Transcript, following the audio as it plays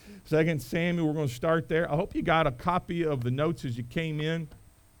2 Samuel, we're going to start there. I hope you got a copy of the notes as you came in,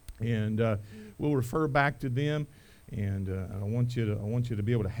 and we'll refer back to them. And I want you to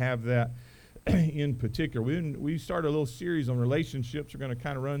be able to have that in particular. We started a little series on relationships. We're going to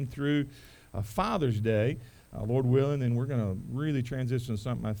kind of run through Father's Day, Lord willing, and we're going to really transition to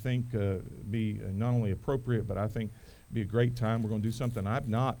something I think be not only appropriate, but I think be a great time. We're going to do something I've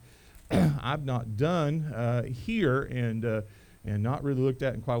not done here and not really looked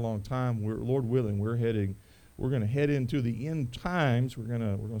at in quite a long time. Lord willing, we're going to head into the end times. We're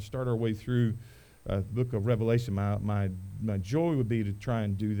going to start our way through the book of Revelation. My joy would be to try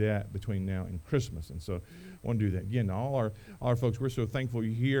and do that between now and Christmas, and so I want to do that. Again, all our folks, we're so thankful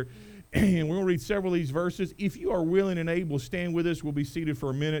you're here, and we're going to read several of these verses. If you are willing and able, stand with us. We'll be seated for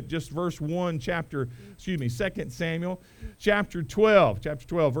a minute. Just verse 1, 2 Samuel, chapter 12,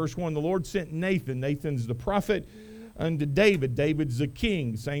 verse 1. The Lord sent Nathan. Nathan's the prophet unto David. David's the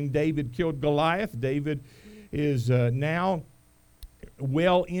king. Same David killed Goliath. David is now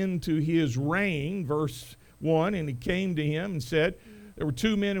well into his reign. Verse 1, and he came to him and said, there were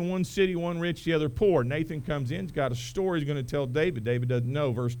two men in one city, one rich, the other poor. Nathan comes in, he's got a story he's going to tell David. David doesn't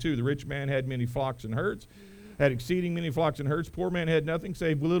know. Verse 2, the rich man had many flocks and herds, had exceeding many flocks and herds. Poor man had nothing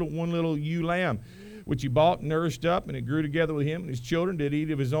save one little ewe lamb, which he bought and nourished up, and it grew together with him, and his children did eat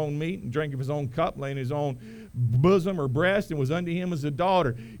of his own meat and drank of his own cup, lay in his own bosom or breast, and was unto him as a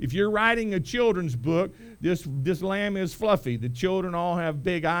daughter. If you're writing a children's book, this lamb is fluffy. The children all have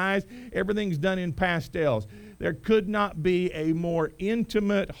big eyes. Everything's done in pastels. There could not be a more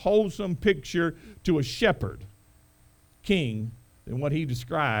intimate, wholesome picture to a shepherd king than what he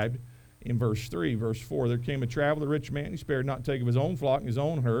described in verse 3. Verse 4, there came a traveler, rich man. He spared not to take of his own flock and his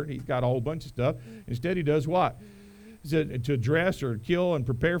own herd. He's got a whole bunch of stuff. Instead, he does what? He said to dress or kill and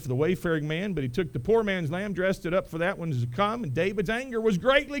prepare for the wayfaring man. But he took the poor man's lamb, dressed it up for that one to come. And David's anger was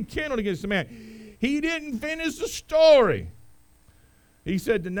greatly kindled against the man. He didn't finish the story. He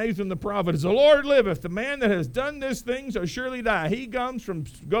said to Nathan the prophet, as the Lord liveth, the man that has done this thing shall surely die. He goes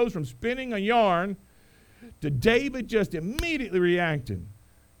from spinning a yarn to David just immediately reacting.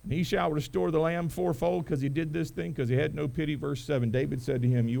 And he shall restore the lamb fourfold because he did this thing, because he had no pity. Verse 7, David said to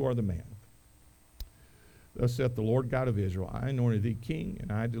him, you are the man. Thus saith the Lord God of Israel, I anointed thee king,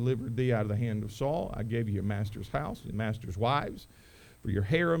 and I delivered thee out of the hand of Saul. I gave you your master's house, your master's wives, for your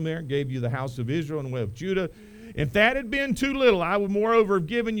harem there, gave you the house of Israel and the way of Judah. If that had been too little, I would moreover have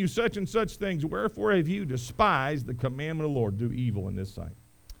given you such and such things. Wherefore have you despised the commandment of the Lord, do evil in this sight?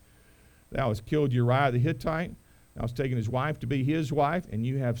 Thou hast killed Uriah the Hittite. Thou hast taken his wife to be his wife, and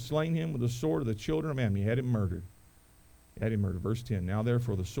you have slain him with the sword of the children of Ammon. You had him murdered. Verse 10, now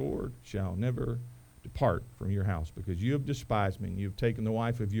therefore the sword shall never depart from your house, because you have despised me, and you have taken the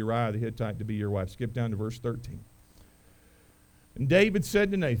wife of Uriah the Hittite to be your wife. Skip down to verse 13. And David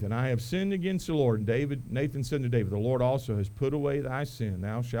said to Nathan, I have sinned against the Lord. And Nathan said to David, the Lord also has put away thy sin.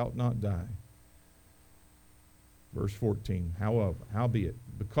 Thou shalt not die. Verse 14, howbeit,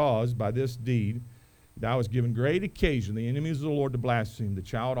 because by this deed thou hast given great occasion the enemies of the Lord to blaspheme, the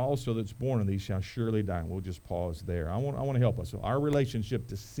child also that's born of thee shall surely die. And we'll just pause there. I want to help us. So our relationship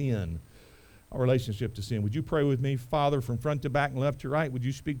to sin. Would you pray with me? Father, from front to back and left to right, would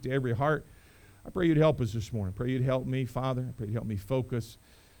you speak to every heart? I pray you'd help us this morning. I pray you'd help me, Father. I pray you'd help me focus.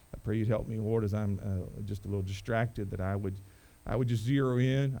 I pray you'd help me, Lord, as I'm just a little distracted, that I would just zero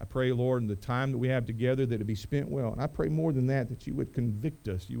in. I pray, Lord, in the time that we have together, that it be spent well. And I pray more than that you would convict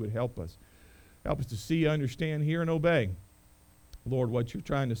us. You would help us. Help us to see, understand, hear, and obey, Lord, what you're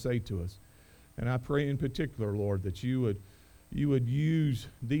trying to say to us. And I pray in particular, Lord, that you would use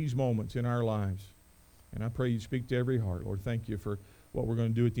these moments in our lives. And I pray you'd speak to every heart. Lord, thank you for what we're going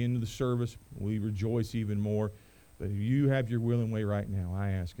to do at the end of the service. We rejoice even more that you have your will and way right now.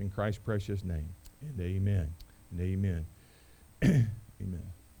 I ask in Christ's precious name. And amen. And amen. Amen.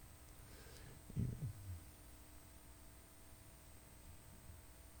 Amen.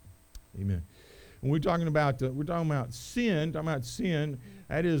 Amen. When we're talking about sin,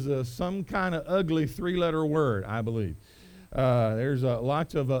 that is some kind of ugly three-letter word, I believe. There's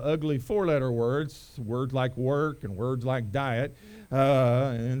lots of ugly four-letter words like work and words like diet,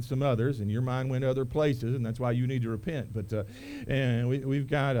 and some others, and your mind went other places, and that's why you need to repent. But and we've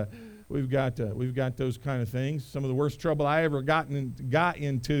got those kind of things. Some of the worst trouble I ever got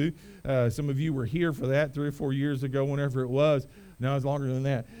into. Some of you were here for that 3 or 4 years ago, whenever it was. No, it's longer than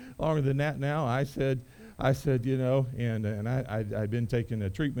that. Longer than that now. I said, and I'd been taking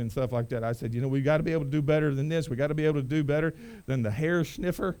treatment and stuff like that. I said, we got to be able to do better than this. We got to be able to do better than the hair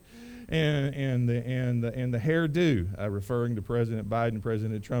sniffer. and the hairdo, referring to President Biden and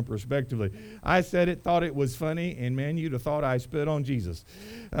President Trump respectively. I said it, thought it was funny, and man, you'd have thought I spit on Jesus.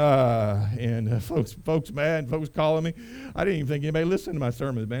 Folks mad, folks calling me. I didn't even think anybody listened to my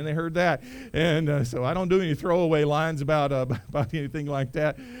sermons, man. They heard that, and so I don't do any throwaway lines about anything like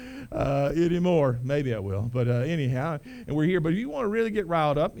that anymore. Maybe I will, but anyhow, and we're here. But if you want to really get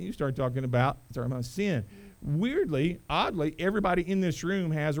riled up, you start talking about sin. Weirdly, oddly, everybody in this room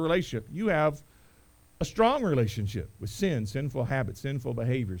has a relationship. You have a strong relationship with sin, sinful habits, sinful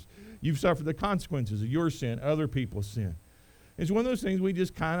behaviors. You've suffered the consequences of your sin, other people's sin. It's one of those things we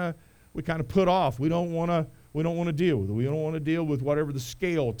just kind of put off. We don't want to deal with it. We don't want to deal with whatever the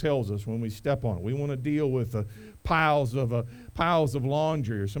scale tells us when we step on it. We want to deal with piles of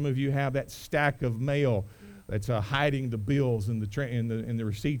laundry, or some of you have that stack of mail that's hiding the bills and the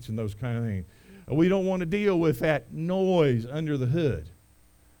receipts and those kind of things. We don't want to deal with that noise under the hood.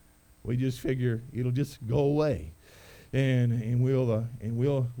 We just figure it'll just go away, and we'll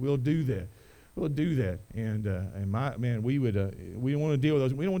do that. We'll do that, and we don't want to deal with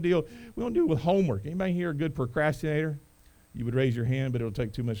those. We don't deal with homework. Anybody here a good procrastinator? You would raise your hand, but it'll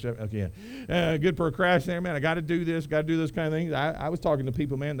take too much time. Okay, good procrastinator, man. I got to do this, got to do those kind of things. I was talking to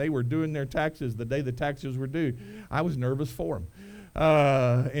people, man. They were doing their taxes the day the taxes were due. I was nervous for them.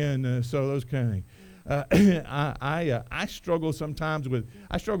 So those kind of things. I struggle sometimes with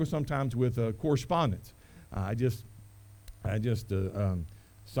correspondence.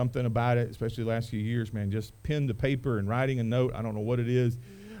 Something about it, especially the last few years, man. Just pen to paper and writing a note. I don't know what it is,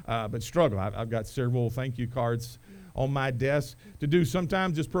 but struggle. I've got several thank you cards on my desk to do.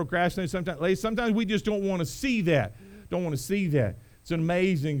 Sometimes just procrastinate. Sometimes we just don't want to see that. It's an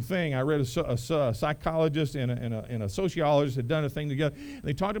amazing thing. I read a psychologist and a sociologist had done a thing together. And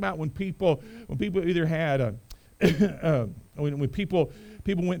they talked about when people either had when people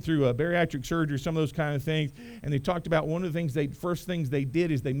went through bariatric surgery, some of those kind of things, and they talked about one of the first things they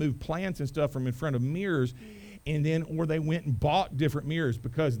did is they moved plants and stuff from in front of mirrors, or they went and bought different mirrors,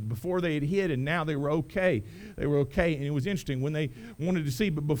 because before they had hid and now they were okay. And it was interesting when they wanted to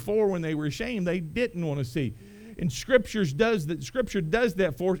see, but before, when they were ashamed, they didn't want to see. And Scripture does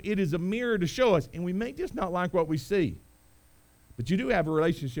that for us. It is a mirror to show us, and we may just not like what we see. But you do have a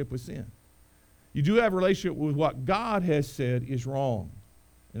relationship with sin. You do have a relationship with what God has said is wrong.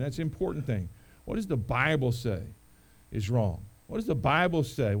 And that's an important thing. What does the Bible say is wrong? What does the Bible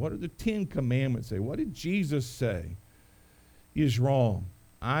say? What do the 10 Commandments say? What did Jesus say is wrong?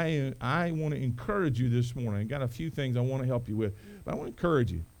 I want to encourage you this morning. I've got a few things I want to help you with, but I want to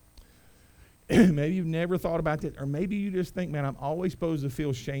encourage you. Maybe you've never thought about that, or maybe you just think, man, I'm always supposed to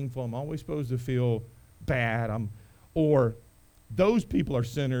feel shameful. I'm always supposed to feel bad. Or those people are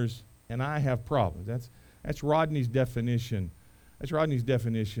sinners, and I have problems. That's Rodney's definition. That's Rodney's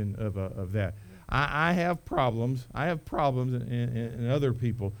definition of that. I have problems. And other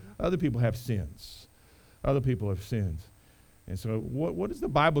people have sins. Other people have sins. And so what does the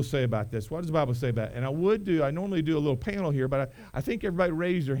Bible say about this? What does the Bible say about it? And I normally do a little panel here, but I think everybody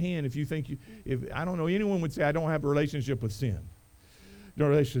raise their hand if you think I don't know, anyone would say, I don't have a relationship with sin. No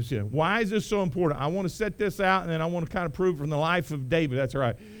relationship with sin. Why is this so important? I want to set this out, and then I want to kind of prove from the life of David. That's all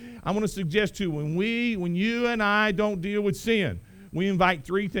right. I want to suggest to you, when you and I don't deal with sin, we invite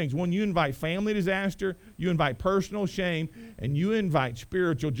 3 things. One, you invite family disaster, you invite personal shame, and you invite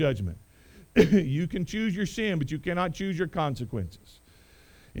spiritual judgment. You can choose your sin, but you cannot choose your consequences.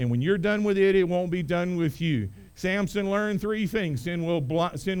 And when you're done with it, it won't be done with you. Samson learned 3 things. Sin will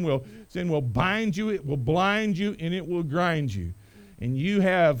bind you, it will blind you, and it will grind you. And you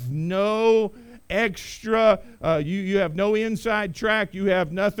have no extra, you have no inside track. You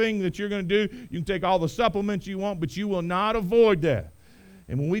have nothing that you're going to do. You can take all the supplements you want, but you will not avoid that.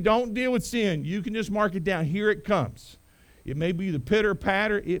 And when we don't deal with sin, you can just mark it down. Here it comes. It may be the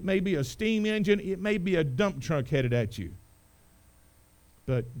pitter-patter. It may be a steam engine. It may be a dump truck headed at you.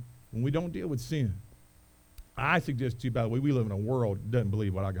 But when we don't deal with sin, I suggest to you, by the way, we live in a world that doesn't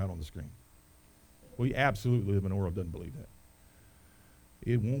believe what I got on the screen. We absolutely live in a world that doesn't believe that.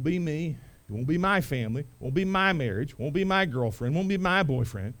 It won't be me. It won't be my family. It won't be my marriage. It won't be my girlfriend. It won't be my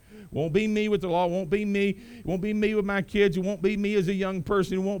boyfriend. It won't be me with the law. It won't be me. It won't be me with my kids. It won't be me as a young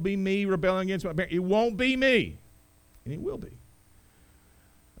person. It won't be me rebelling against my parents. It won't be me. And it will be.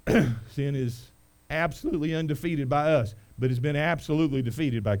 Sin is absolutely undefeated by us, but it's been absolutely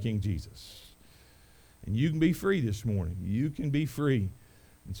defeated by King Jesus. And you can be free this morning. You can be free.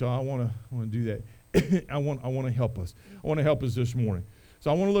 And so I want to do that. I want to help us. I want to help us this morning.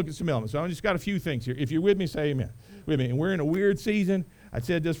 So I want to look at some elements. So I just got a few things here. If you're with me, say amen. With me. And we're in a weird season. I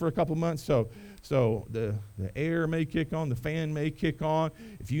said this for a couple months, so the air may kick on, the fan may kick on.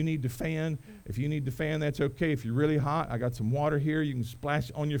 If you need the fan, that's okay. If you're really hot, I got some water here. You can splash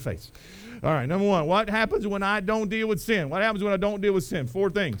on your face. All right, number one, what happens when I don't deal with sin? What happens when I don't deal with sin? Four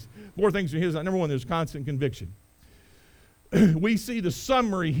things. Four things from his life. Number one, there's constant conviction. We see the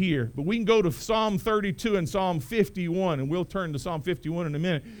summary here, but we can go to Psalm 32 and Psalm 51, and we'll turn to Psalm 51 in a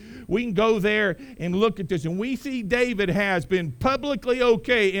minute. We can go there and look at this, and we see David has been publicly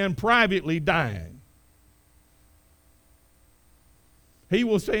okay and privately dying. He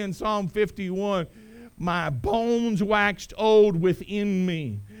will say in Psalm 51, my bones waxed old within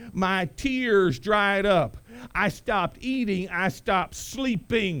me. My tears dried up. I stopped eating. I stopped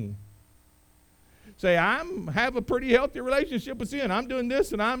sleeping. Say, I have a pretty healthy relationship with sin. I'm doing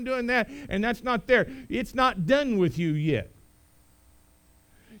this and I'm doing that, and that's not there. It's not done with you yet.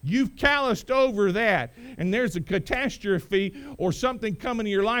 You've calloused over that, and there's a catastrophe or something coming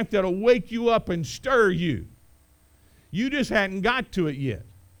in your life that'll wake you up and stir you. You just hadn't got to it yet.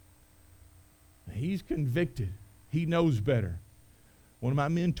 He's convicted. He knows better. One of my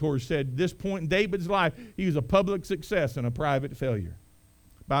mentors said, at this point in David's life, he was a public success and a private failure.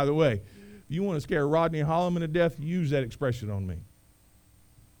 By the way, if you want to scare Rodney Holloman to death, use that expression on me.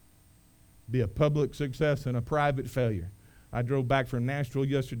 Be a public success and a private failure. I drove back from Nashville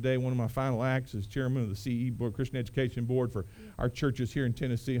yesterday. One of my final acts as chairman of the CE Board, Christian Education Board for our churches here in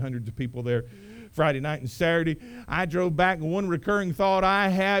Tennessee, hundreds of people there. Friday night and Saturday, I drove back, and one recurring thought I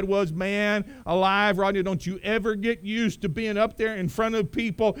had was, man alive, Rodney, don't you ever get used to being up there in front of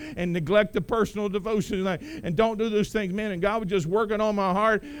people and neglect the personal devotion and don't do those things, man. And God was just working on my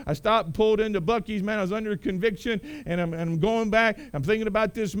heart. I stopped and pulled into Buc-ee's, man. I was under conviction, and I'm going back. I'm thinking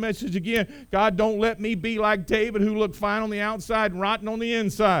about this message again. God, don't let me be like David, who looked fine on the outside and rotten on the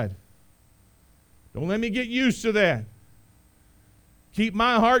inside. Don't let me get used to that. Keep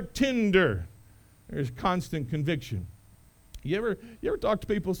my heart tender. There's constant conviction. You ever talk to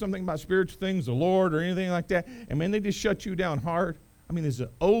people something about spiritual things, the Lord, or anything like that, and man, they just shut you down hard? I mean, there's an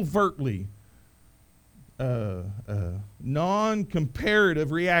overtly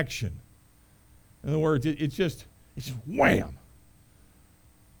non-comparative reaction. In other words, it's just wham.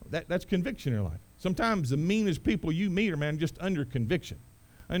 That's conviction in your life. Sometimes the meanest people you meet are, man, just under conviction.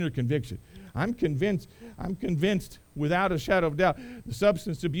 Under conviction. I'm convinced without a shadow of doubt, the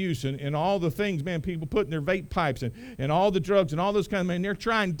substance abuse and all the things, man, people put in their vape pipes and all the drugs and all those kind of, man, they're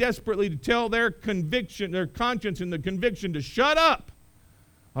trying desperately to tell their conviction, their conscience and the conviction to shut up.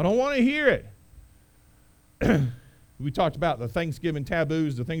 I don't want to hear it. We talked about the Thanksgiving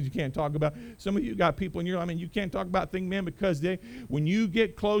taboos, the things you can't talk about. Some of you got people in your life, I mean, you can't talk about things, man, because when you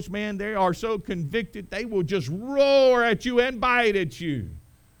get close, man, they are so convicted, they will just roar at you and bite at you.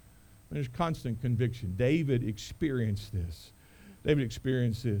 There's constant conviction. David experienced this.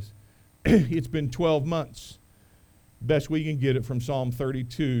 It's been 12 months. Best we can get it from Psalm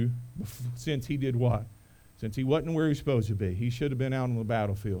 32 since he did what? Since he wasn't where he was supposed to be. He should have been out on the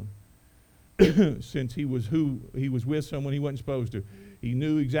battlefield. Since he was with someone he wasn't supposed to. He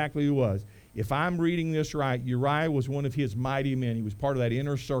knew exactly who he was. If I'm reading this right, Uriah was one of his mighty men. He was part of that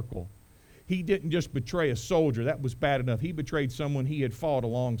inner circle. He didn't just betray a soldier. That was bad enough. He betrayed someone he had fought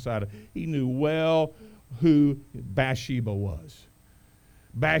alongside of. He knew well who Bathsheba was.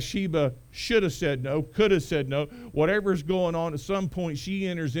 Bathsheba should have said no, could have said no. Whatever's going on, at some point she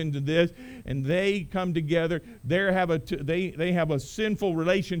enters into this, and they come together. They have a sinful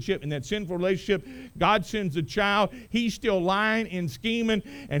relationship. In that sinful relationship, God sends a child. He's still lying and scheming,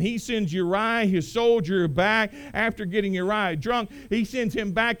 and he sends Uriah, his soldier, back. After getting Uriah drunk, he sends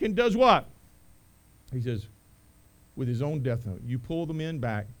him back and does what? He says, with his own death note, you pull the men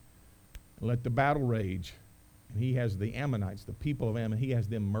back and let the battle rage. And he has the Ammonites, the people of Ammon, he has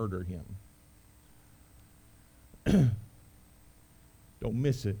them murder him. Don't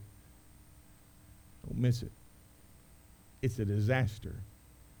miss it. Don't miss it. It's a disaster.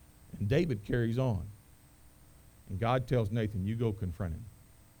 And David carries on. And God tells Nathan, you go confront him.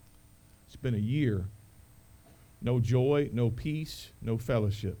 It's been a year. No joy, no peace, no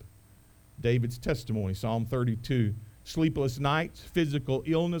fellowship. David's testimony, Psalm 32. Sleepless nights, physical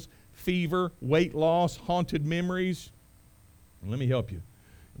illness, fever, weight loss, haunted memories. And let me help you.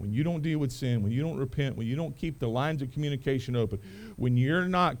 When you don't deal with sin, when you don't repent, when you don't keep the lines of communication open, when you're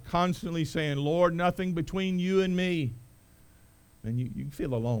not constantly saying, Lord, nothing between you and me, then you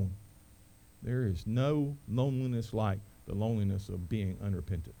feel alone. There is no loneliness like the loneliness of being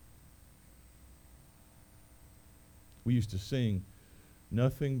unrepentant. We used to sing,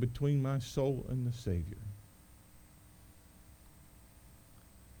 nothing between my soul and the Savior.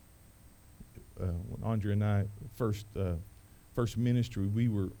 When Andrea and I first first ministry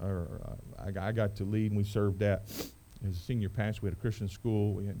I got to lead, and we served that as a senior pastor. We had a Christian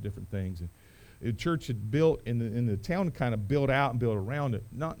school. We had different things. And the church had built, and the town kind of built out and built around it.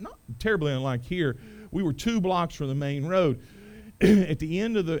 Not terribly unlike here. We were 2 blocks from the main road. At the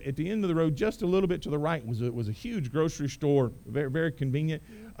end of the road, just a little bit to the right, was a huge grocery store, very, very convenient.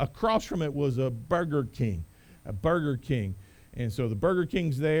 Across from it was a Burger King. And so the Burger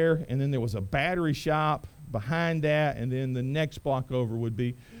King's there, and then there was a battery shop behind that, and then the next block over would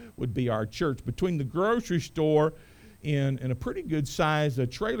be our church. Between the grocery store and a pretty good size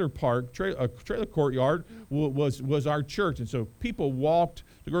trailer courtyard was our church. And so people walked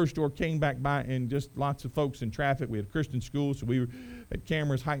the grocery store, came back by, and just lots of folks in traffic. We had a Christian school, so we had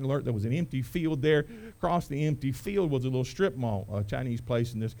cameras, heightened alert. There was an empty field there. Across the empty field was a little strip mall, a Chinese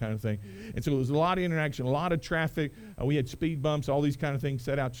place and this kind of thing. And so there was a lot of interaction, a lot of traffic. We had speed bumps, all these kind of things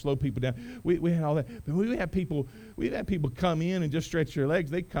set out to slow people down. We had all that. But we had people come in and just stretch their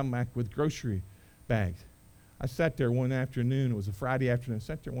legs. They'd come back with grocery bags. I sat there one afternoon. It was a Friday afternoon. I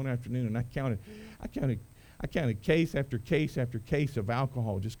sat there one afternoon, and I counted case after case after case of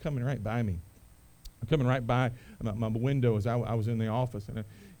alcohol just coming right by me. Coming right by my window as I was in the office,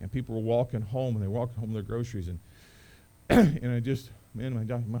 and people were walking home, and they were walking home with their groceries, and and I just, man,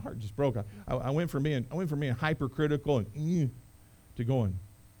 my heart just broke. I went from being hypercritical and to going,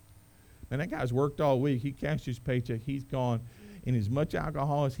 man, that guy's worked all week. He cashed his paycheck. He's gone in as much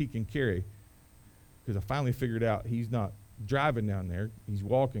alcohol as he can carry. Because I finally figured out he's not driving down there. He's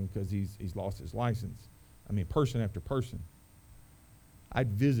walking because he's lost his license. I mean, person after person.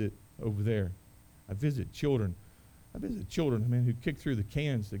 I'd visit over there. I visit children, man, who kick through the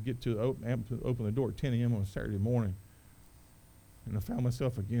cans to get to open the door at 10 a.m. on a Saturday morning. And I found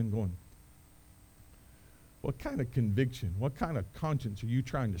myself again going, what kind of conviction, what kind of conscience are you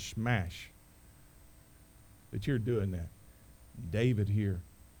trying to smash that you're doing that? David here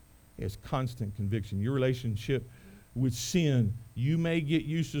has constant conviction. Your relationship with sin, you may get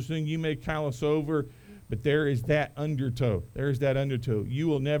used to sin, you may callous over, but there is that undertow. You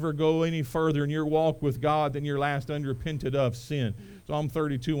will never go any further in your walk with God than your last unrepented of sin. Psalm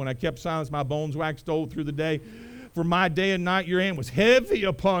 32, when I kept silence, my bones waxed old through the day. For my day and night your hand was heavy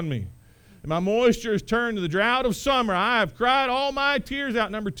upon me. And my moisture is turned to the drought of summer. I have cried all my tears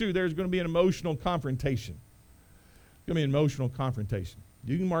out. Number 2, there's going to be an emotional confrontation. It's going to be an emotional confrontation.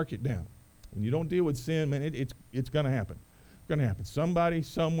 You can mark it down. When you don't deal with sin, man, it's going to happen. It's going to happen. Somebody,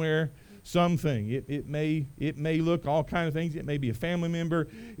 somewhere, something. It may look all kinds of things. It may be a family member.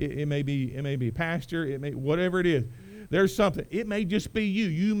 It may be a pastor. It may, whatever it is. There's something. It may just be you.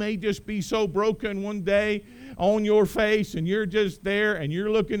 You may just be so broken one day on your face, and you're just there, and you're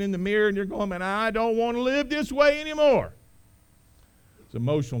looking in the mirror, and you're going, man, I don't want to live this way anymore. It's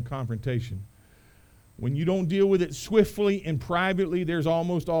emotional confrontation. When you don't deal with it swiftly and privately, there's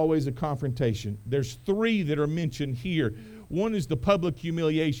almost always a confrontation. There's 3 that are mentioned here. One is the public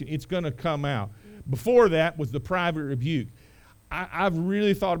humiliation. It's going to come out. Before that was the private rebuke. I've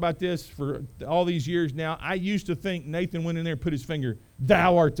really thought about this for all these years now. I used to think Nathan went in there and put his finger,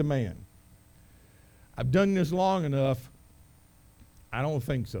 thou art the man. I've done this long enough. I don't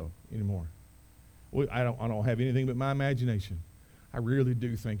think so anymore. I don't have anything but my imagination. I really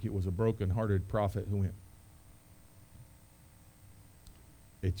do think it was a broken-hearted prophet who went,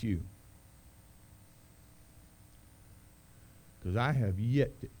 it's you. Because I have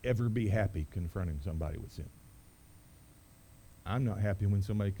yet to ever be happy confronting somebody with sin. I'm not happy when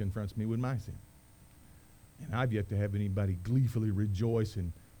somebody confronts me with my sin. And I've yet to have anybody gleefully rejoice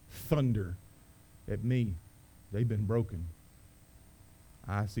and thunder at me. They've been broken.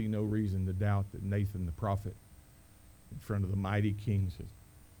 I see no reason to doubt that Nathan the prophet in front of the mighty king says,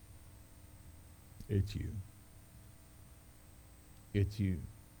 it's you. It's you.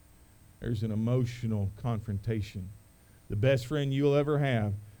 There's an emotional confrontation. The best friend you'll ever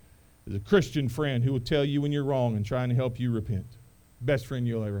have is a Christian friend who will tell you when you're wrong and trying to help you repent. Best friend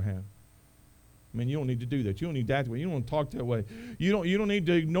you'll ever have. I mean, you don't need to do that. You don't need that way. You don't want to talk that way. You don't need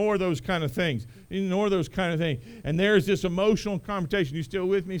to ignore those kind of things. Ignore those kind of things. And there's this emotional confrontation. You still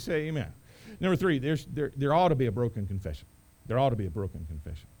with me? Say amen. Number 3, there ought to be a broken confession. There ought to be a broken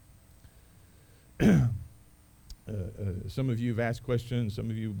confession. Some of you have asked questions.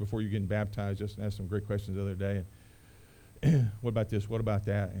 Some of you, before you're getting baptized, just asked some great questions the other day. What about this? What about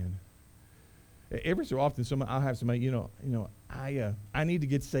that? And every so often, I'll have somebody, I need to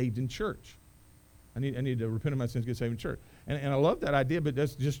get saved in church. I need to repent of my sins, get saved in church. And I love that idea, but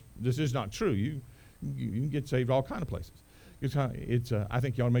this is not true. You can get saved all kind of places. I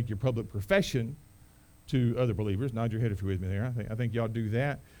think you ought to make your public profession to other believers. Nod your head if you're with me there. I think you ought to do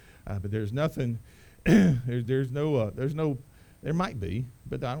that. But there's nothing. there's no There might be,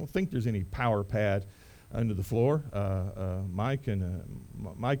 but I don't think there's any power pad under the floor. Mike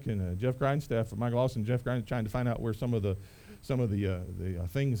and Jeff Grindstaff, Michael Austin and Jeff Grindstaff, trying to find out where some of the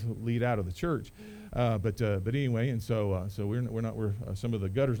things lead out of the church. But anyway, and so we're some of the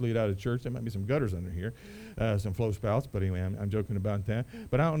gutters lead out of the church. There might be some gutters under here, some flow spouts. But anyway, I'm joking about that.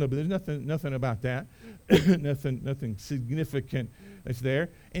 But I don't know. But there's nothing about that. nothing significant that's there.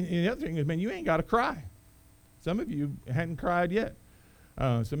 And the other thing is, man, you ain't got to cry. Some of you hadn't cried yet.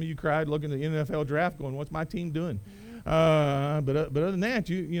 Some of you cried looking at the NFL draft, going, "What's my team doing?" But other than that,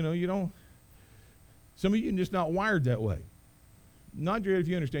 you don't. Some of you are just not wired that way. Not if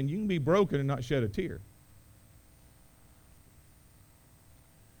you understand, you can be broken and not shed a tear.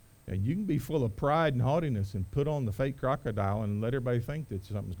 And you can be full of pride and haughtiness and put on the fake crocodile and let everybody think that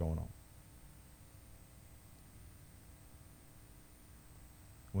something's going on.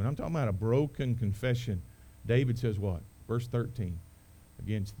 When I'm talking about a broken confession, David says what? Verse 13.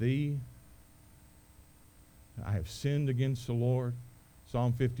 Against thee, I have sinned against the Lord.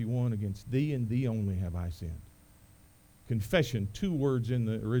 Psalm 51, against thee and thee only have I sinned. Confession, two words in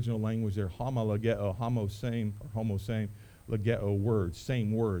the original language there, homo same, legeo, words,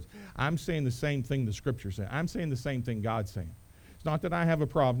 same words. I'm saying the same thing the Scripture says. I'm saying the same thing God's saying. It's not that I have a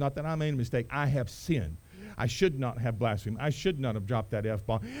problem, not that I made a mistake. I have sinned. I should not have blasphemed. I should not have dropped that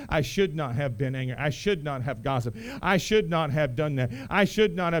F-bomb. I should not have been angry. I should not have gossiped. I should not have done that. I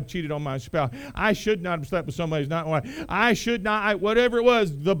should not have cheated on my spouse. I should not have slept with somebody who's not wife. I should not, whatever it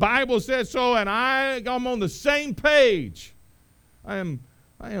was, the Bible says so, and I'm on the same page. I am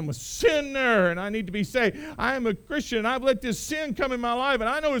a sinner, and I need to be saved. I am a Christian, and I've let this sin come in my life, and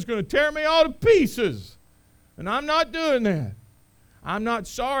I know it's going to tear me all to pieces. And I'm not doing that. I'm not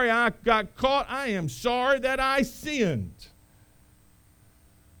sorry I got caught. I am sorry that I sinned.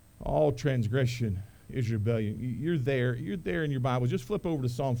 All transgression is rebellion. You're there in your Bible. Just flip over to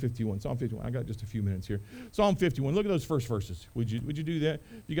Psalm 51. Psalm 51. I got just a few minutes here. Psalm 51. Look at those first verses. Would you do that?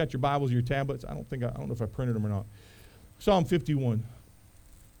 If you got your Bibles, your tablets. I don't know if I printed them or not. Psalm 51.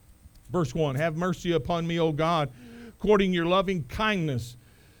 Verse 1. Have mercy upon me, O God, according to your loving kindness.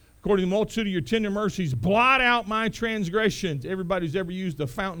 According to the multitude of your tender mercies, blot out my transgressions. Everybody who's ever used a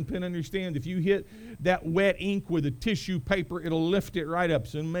fountain pen understands if you hit that wet ink with a tissue paper, it'll lift it right up.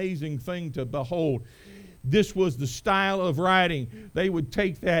 It's an amazing thing to behold. This was the style of writing. They would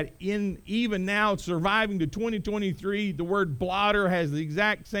take that in, even now, surviving to 2023, the word blotter has the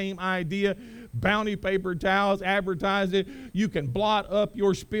exact same idea. Bounty paper towels advertised it. You can blot up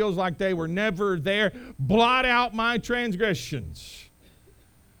your spills like they were never there. Blot out my transgressions.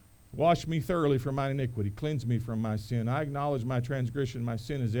 Wash me thoroughly from my iniquity. Cleanse me from my sin. I acknowledge my transgression. My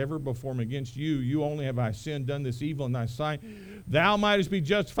sin is ever before me against you. You only have I sinned, done this evil in thy sight. Thou mightest be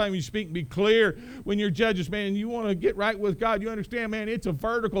justified when you speak. Be clear when you're judges, man. You want to get right with God. You understand, man, it's a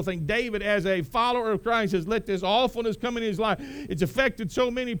vertical thing. David, as a follower of Christ, has let this awfulness come in his life. It's affected so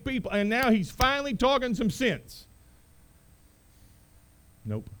many people, and now he's finally talking some sense.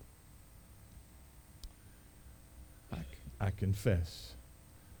 Nope. I confess.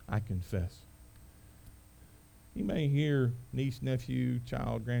 I confess. You may hear niece, nephew,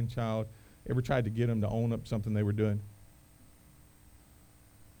 child, grandchild, ever tried to get them to own up something they were doing?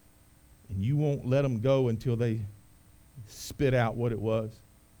 And you won't let them go until they spit out what it was.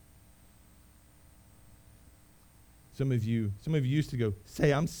 Some of you used to go,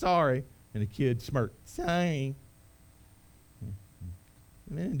 say, I'm sorry, and the kid smirked, sorry.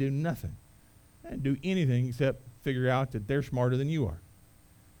 And they didn't do nothing. They didn't do anything except figure out that they're smarter than you are.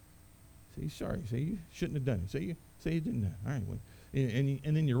 Say, sorry. Say, you shouldn't have done it. Say you didn't. All right. Well, and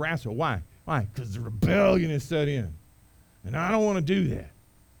then you wrestle. Why? Why? Because the rebellion is set in. And I don't want to do that.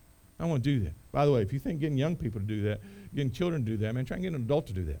 I don't want to do that. By the way, if you think getting young people to do that, getting children to do that, man, try and get an adult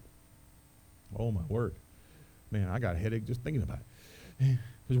to do that. Oh, my word. Man, I got a headache just thinking about it.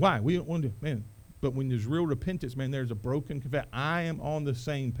 Because why? We don't want to do, man. But when there's real repentance, man, there's a broken confession. I am on the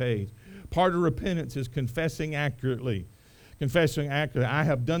same page. Part of repentance is confessing accurately. Confessing accurately, I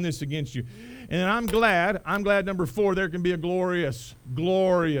have done this against you. And I'm glad, number 4, there can be a glorious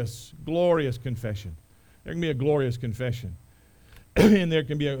confession. There can be a glorious confession. And there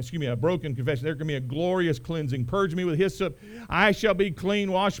can be a broken confession. There can be a glorious cleansing. Purge me with hyssop. I shall be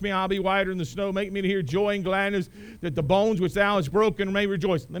clean. Wash me. I'll be whiter than the snow. Make me to hear joy and gladness, that the bones which thou hast broken may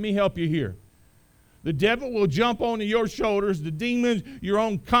rejoice. Let me help you here. The devil will jump onto your shoulders, the demons, your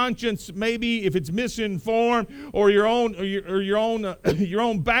own conscience, maybe if it's misinformed, or your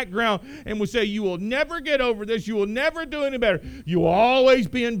own background, and will say, you will never get over this. You will never do any better. You will always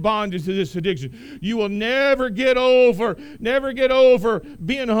be in bondage to this addiction. You will never get over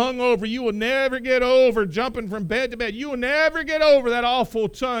being hungover. You will never get over jumping from bed to bed. You will never get over that awful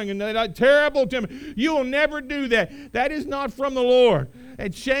tongue and that terrible temper. You will never do that. That is not from the Lord.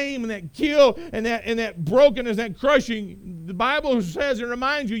 That shame and that guilt and that brokenness, that crushing, the Bible says and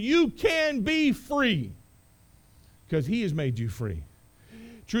reminds you, you can be free because He has made you free.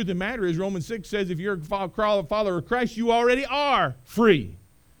 Truth of the matter is, Romans 6 says, if you're a follower of Christ, you already are free.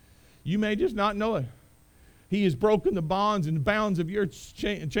 You may just not know it. He has broken the bonds and bounds of your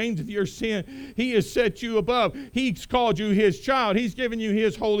chains of your sin. He has set you above. He's called you His child. He's given you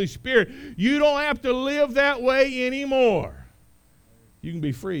His Holy Spirit. You don't have to live that way anymore. You can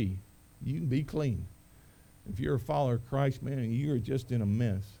be free. You can be clean. If you're a follower of Christ, man, you're just in a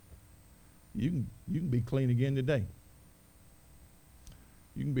mess. You can be clean again today.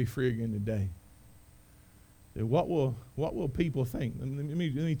 You can be free again today. What will people think? Let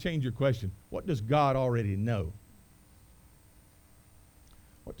me change your question. What does God already know?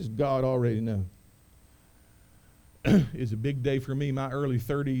 What does God already know? It's a big day for me. My early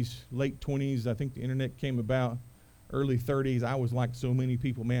 30s, late 20s, I think the internet came about. Early 30s, I was like so many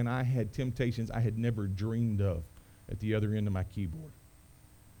people. Man, I had temptations I had never dreamed of at the other end of my keyboard.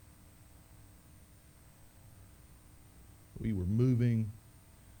 We were moving,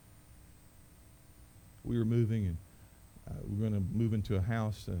 and we were going to move into a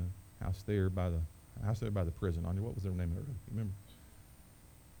house there by the prison. What was their name? You remember?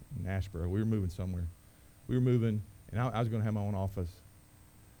 In Ashboro. We were moving somewhere. We were moving, and I was going to have my own office.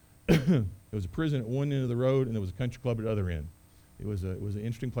 There was a prison at one end of the road, and there was a country club at the other end. It was an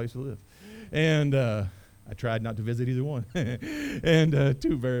interesting place to live, and I tried not to visit either one, and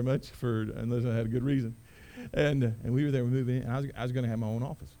too very much unless I had a good reason. And we were there, we moved in, and I was going to have my own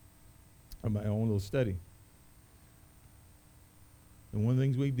office, or my own little study. And one of the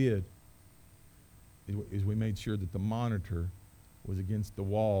things we did is we made sure that the monitor was against the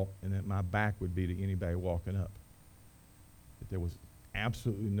wall, and that my back would be to anybody walking up. That there was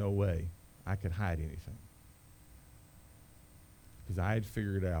absolutely no way I could hide anything. Because I had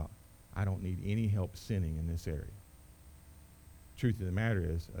figured out I don't need any help sinning in this area. Truth of the matter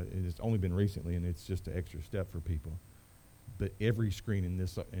is, it's only been recently, and it's just an extra step for people. But every screen in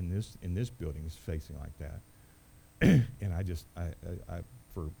this building is facing like that. And I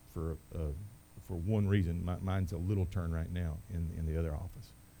for one reason, mine's a little turn right now in the other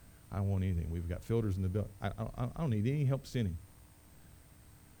office. I don't want anything. We've got filters in the building. I don't need any help sinning.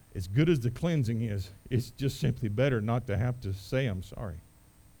 As good as the cleansing is, it's just simply better not to have to say I'm sorry.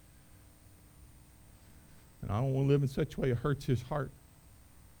 And I don't want to live in such a way it hurts His heart.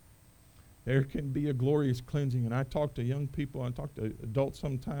 There can be a glorious cleansing. And I talk to young people, I talk to adults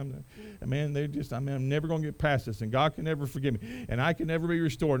sometimes, and man, I'm never going to get past this, and God can never forgive me, and I can never be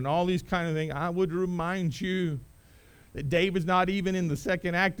restored, and all these kind of things. I would remind you that David's not even in the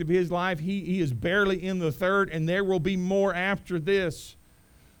second act of his life. He is barely in the third, and there will be more after this.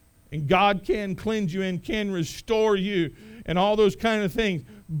 And God can cleanse you and can restore you and all those kind of things.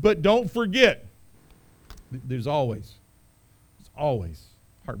 But don't forget, there's always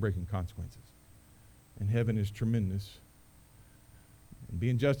heartbreaking consequences. And heaven is tremendous. And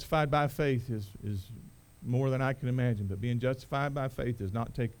being justified by faith is more than I can imagine. But being justified by faith does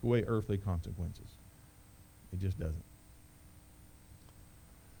not take away earthly consequences. It just doesn't.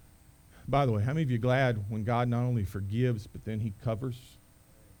 By the way, how many of you are glad when God not only forgives, but then He covers?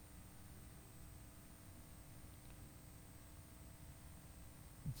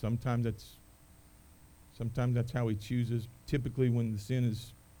 Sometimes that's how He chooses. Typically when the sin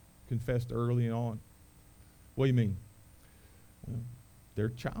is confessed early on. What do you mean? Well, their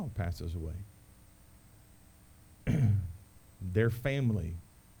child passes away. Their family,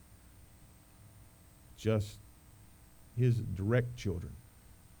 just His direct children.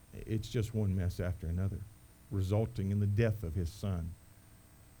 It's just one mess after another, resulting in the death of His son.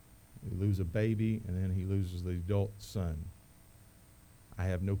 He loses a baby, and then He loses the adult son. I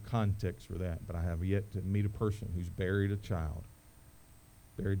have no context for that, but I have yet to meet a person who's buried their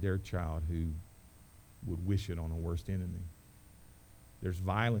child who would wish it on a worst enemy. There's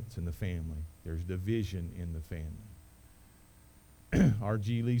violence in the family. There's division in the family.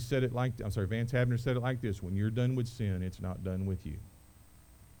 R.G. Lee said it Vance Havner said it like this: when you're done with sin, it's not done with you.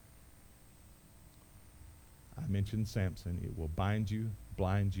 I mentioned Samson. It will bind you,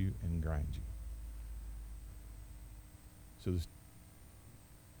 blind you, and grind you. So there's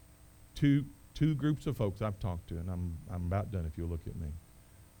two groups of folks I've talked to, and I'm about done if you'll look at me.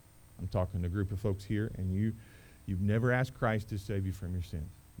 I'm talking to a group of folks here, and you've never asked Christ to save you from your sins.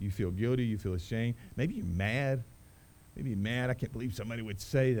 You feel guilty, you feel ashamed, maybe you're mad. Maybe you're mad. I can't believe somebody would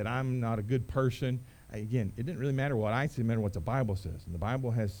say that I'm not a good person. Again, it didn't really matter what I say, it mattered what the Bible says. And the Bible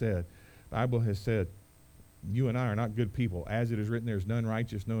has said, you and I are not good people. As it is written, there is none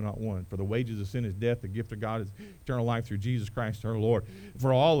righteous, no, not one. For the wages of sin is death. The gift of God is eternal life through Jesus Christ our Lord.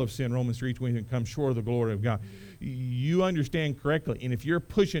 For all of sin, Romans 3:20, come short of the glory of God. You understand correctly. And if you're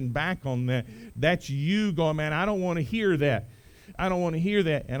pushing back on that, that's you going, man, I don't want to hear that. I don't want to hear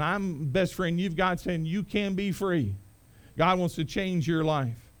that. And I'm best friend you've got saying you can be free. God wants to change your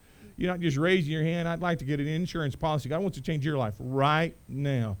life. You're not just raising your hand, I'd like to get an insurance policy. God wants to change your life right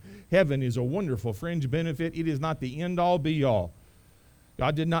now. Heaven is a wonderful fringe benefit. It is not the end-all, be-all.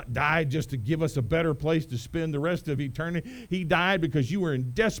 God did not die just to give us a better place to spend the rest of eternity. He died because you were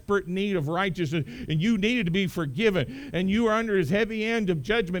in desperate need of righteousness and you needed to be forgiven and you were under his heavy hand of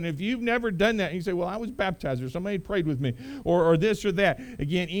judgment. If you've never done that, and you say, well, I was baptized or somebody prayed with me or this or that.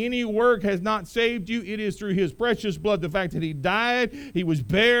 Again, any work has not saved you. It is through his precious blood. The fact that he died, he was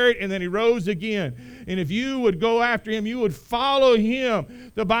buried, and then he rose again. And if you would go after him, you would follow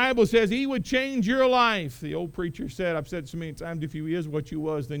him. The Bible says he would change your life. The old preacher said, I've said so many times, if he is what you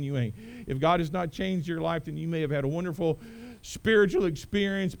was, then you ain't. If God has not changed your life, then you may have had a wonderful spiritual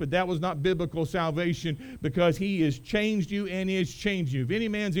experience, but that was not biblical salvation because he has changed you and he has changed you. If any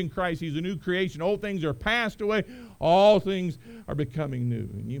man's in Christ, he's a new creation. Old things are passed away. All things are becoming new.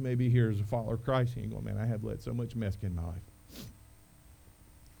 And you may be here as a follower of Christ and you go, man, I have let so much mess in my life.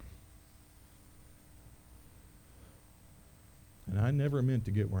 And I never meant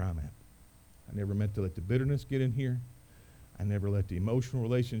to get where I'm at. I never meant to let the bitterness get in here. I never let the emotional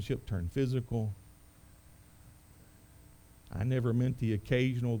relationship turn physical. I never meant the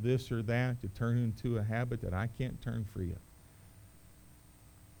occasional this or that to turn into a habit that I can't turn free of.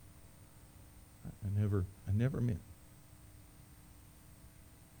 I never meant.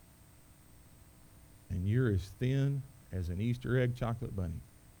 And you're as thin as an Easter egg chocolate bunny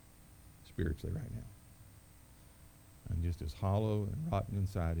spiritually right now. And just as hollow and rotten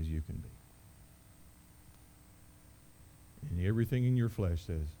inside as you can be. And everything in your flesh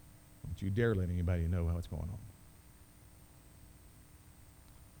says, don't you dare let anybody know what's going on.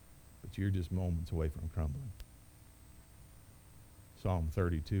 But you're just moments away from crumbling. Psalm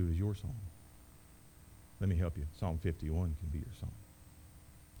 32 is your song. Let me help you. Psalm 51 can be your song.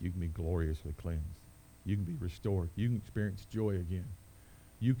 You can be gloriously cleansed. You can be restored. You can experience joy again.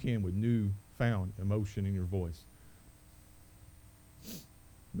 You can with newfound emotion in your voice.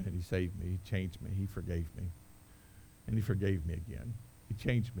 Man, he saved me. He changed me. He forgave me. And he forgave me again. He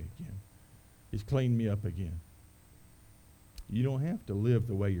changed me again. He's cleaned me up again. You don't have to live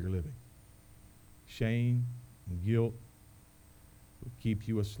the way you're living. Shame and guilt will keep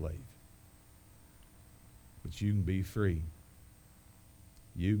you a slave. But you can be free.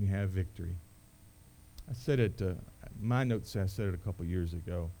 You can have victory. I said it, my notes say I said it a couple years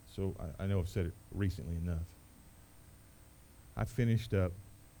ago, so I know I've said it recently enough. I finished up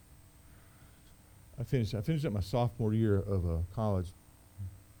my sophomore year of college,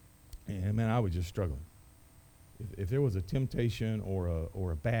 and man, I was just struggling. If there was a temptation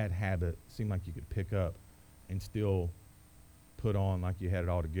or a bad habit, it seemed like you could pick up and still put on like you had it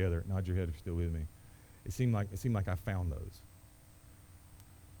all together. Nod your head if you're still with me. It seemed like I found those.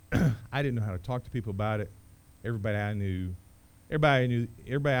 I didn't know how to talk to people about it. Everybody I knew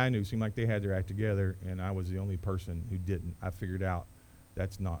seemed like they had their act together, and I was the only person who didn't. I figured out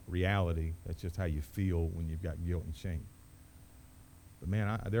that's not reality. That's just how you feel when you've got guilt and shame. But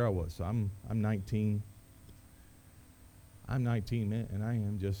man, there I was. So I'm 19. I'm 19, man, and I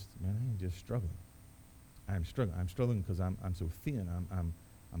am just struggling. I'm struggling because I'm so thin. I'm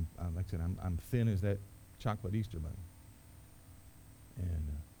like I said, I'm thin as that chocolate Easter bunny. And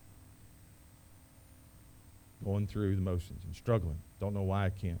going through the motions and struggling. Don't know why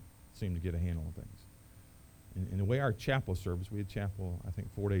I can't seem to get a handle on things. And the way our chapel service, we had chapel, I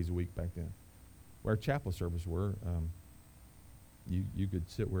think, 4 days a week back then. Where our chapel service were, you could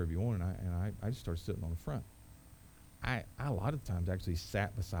sit wherever you wanted, and I just started sitting on the front. I a lot of times actually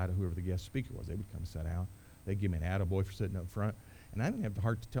sat beside whoever the guest speaker was. They would come sit down. They'd give me an attaboy for sitting up front. And I didn't have the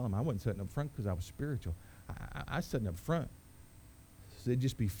heart to tell them I wasn't sitting up front because I was spiritual. I was sitting up front. So there'd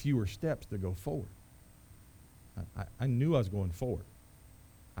just be fewer steps to go forward. I knew I was going forward.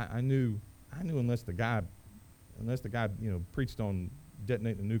 I knew unless the guy preached on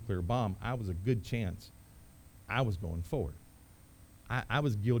detonating a nuclear bomb, I was a good chance I was going forward. I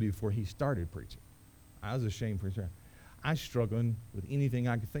was guilty before he started preaching. I was ashamed for his. I was struggling with anything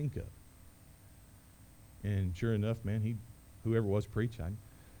I could think of. And sure enough, man, whoever was preaching,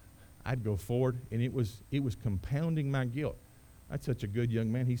 I'd go forward, and it was compounding my guilt. That's such a good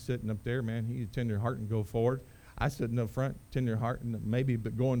young man. He's sitting up there, man. He's tender heart and go forward. I sitting up front, tender heart, and maybe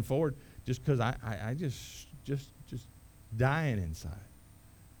but going forward just because I just dying inside.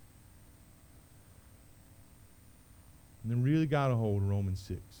 And then really got a hold of Romans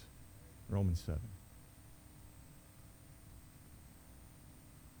 6, Romans 7.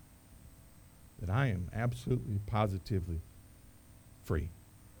 That I am absolutely, positively free.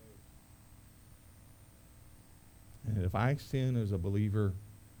 And if I sin as a believer,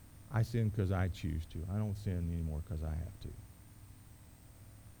 I sin because I choose to. I don't sin anymore because I have to.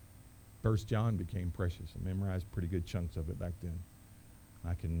 1 John became precious. I memorized pretty good chunks of it back then.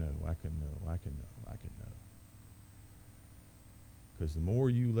 I can know. Because the more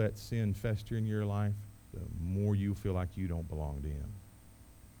you let sin fester in your life, the more you feel like you don't belong to him.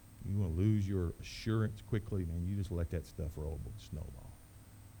 You want to lose your assurance quickly, man. You just let that stuff roll with a snowball.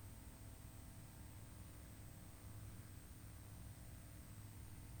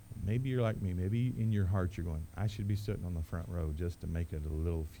 Maybe you're like me. Maybe in your heart you're going, I should be sitting on the front row just to make it a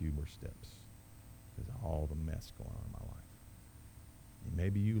little few more steps because of all the mess going on in my life. And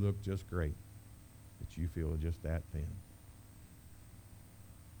maybe you look just great, but you feel just that thin.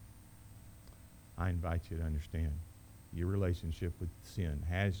 I invite you to understand your relationship with sin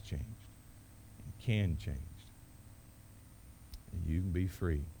has changed and can change. And you can be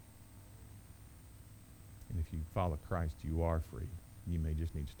free. And if you follow Christ, you are free. You may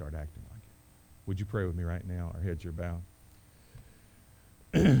just need to start acting like it. Would you pray with me right now? Our heads are bowed.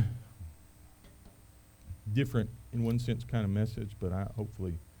 Different, in one sense, kind of message, but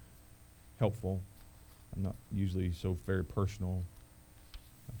hopefully helpful. I'm not usually so very personal.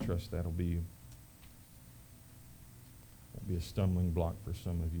 I trust that'll be a stumbling block for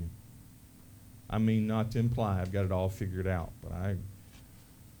some of you. I mean, not to imply I've got it all figured out, but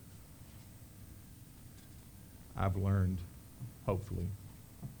I've learned, hopefully,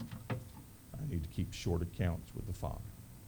 I need to keep short accounts with the Father.